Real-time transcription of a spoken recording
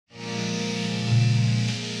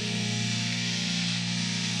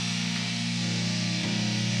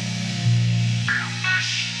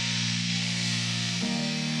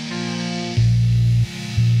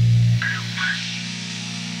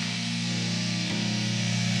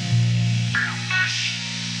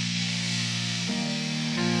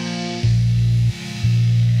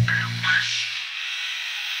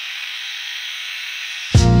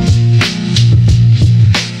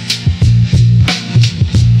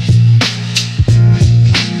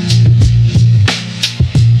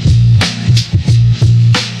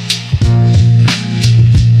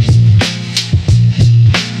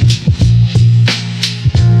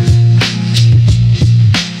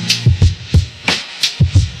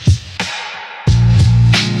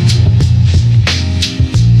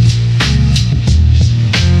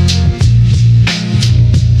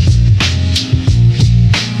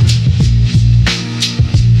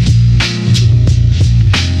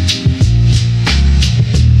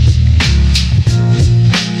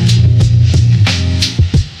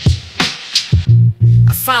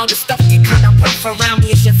around, the stuff get kinda rough around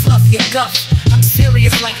me as you fluff your guff. I'm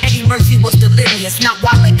serious like Eddie Murphy was delirious, not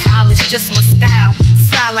wild like college, just my style.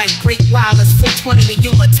 Fly like Great Wilders, 420 to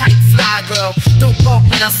you a tight fly girl. Don't balk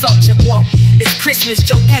when I salt your walk. It's Christmas,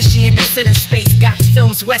 Joe Pesci in the center space, got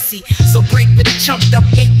films Wessie. So break with a chunked up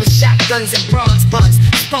ape with shotguns and bronze buns.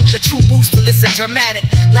 Spunk the true booster, listen dramatic.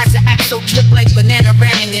 Lots of axle drip like banana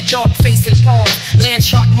ramming in dark face and paws. Land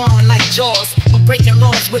shark mauling like jaws. I'm breaking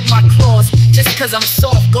laws with my claws. Just cause I'm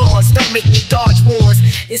soft gauze, don't make me dodge wars.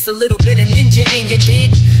 It's a little bit of ninja in your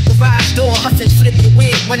dig. Garage door, huff and flip your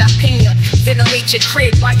wig when I pin ya. Ventilate your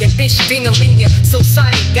crib while your bitch ding-a-ling ya. So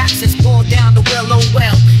Sonic Gots is born down the well, oh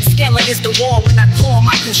well. Skelter is the wall when I call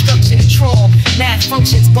my construction trawl. Mad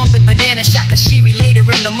functions bumping banana shakashiri later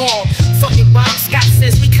in the mall. Fucking Bob Scott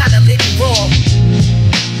says we kinda lit and raw.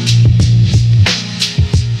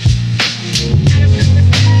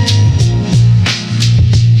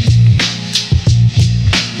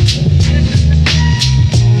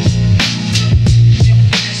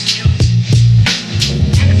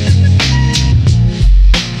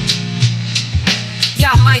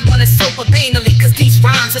 Might wanna soap up banally, cause these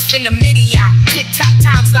rhymes are in the midi out. Tick-tock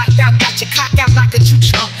times locked out, got your cock out like a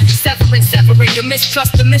choo-chunk. Severing your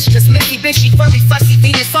mistrust, the mistress, Missy, bitchy, furry, fussy,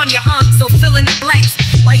 Venus on your aunt. So fill in the blanks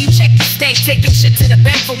while you check the stank, taking shit to the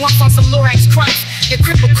bank for once on some Lorax crunch. Your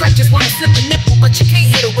cripple crutch just wanna slip a nipple, but you can't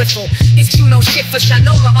hit a whiffle. It's you know shit for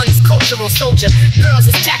Shanola on his cultural soldier. Girls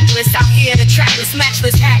is tactless out here, the trackless,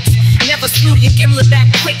 matchless hacks. Never slew your gimlet back,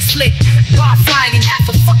 quick slick. Bar flying in half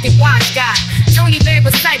a fucking wise guy. Johnny Bear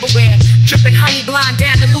with cyberware, dripping honey blind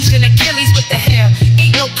down and losing Achilles with the hair.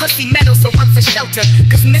 Ain't no pussy metal, so run for shelter,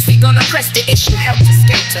 cause Missy gonna press the issue, Helter,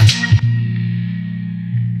 Skelter.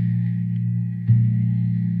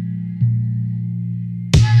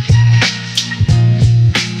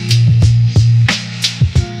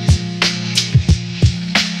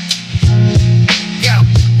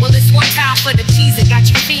 For the teaser, got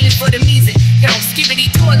you feeling for the music. Yo, skibbity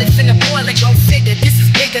toilets in the boiler, go figure. This is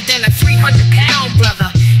bigger than a 300-pound brother.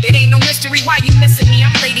 It ain't no mystery why you missing me. I'm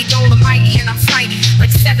Lady Dolomite and I'm fighting like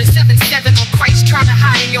 777 on Christ, trying to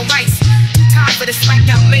hide in your rice. Too tired for the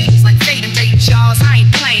smackdown ladies like Fade and Baby Charles. I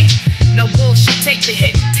ain't playing. No bullshit, take the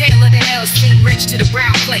hit. Tail of the L, stream rich to the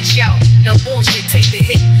brown place, yo. No bullshit, take the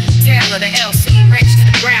hit. Tail of the L.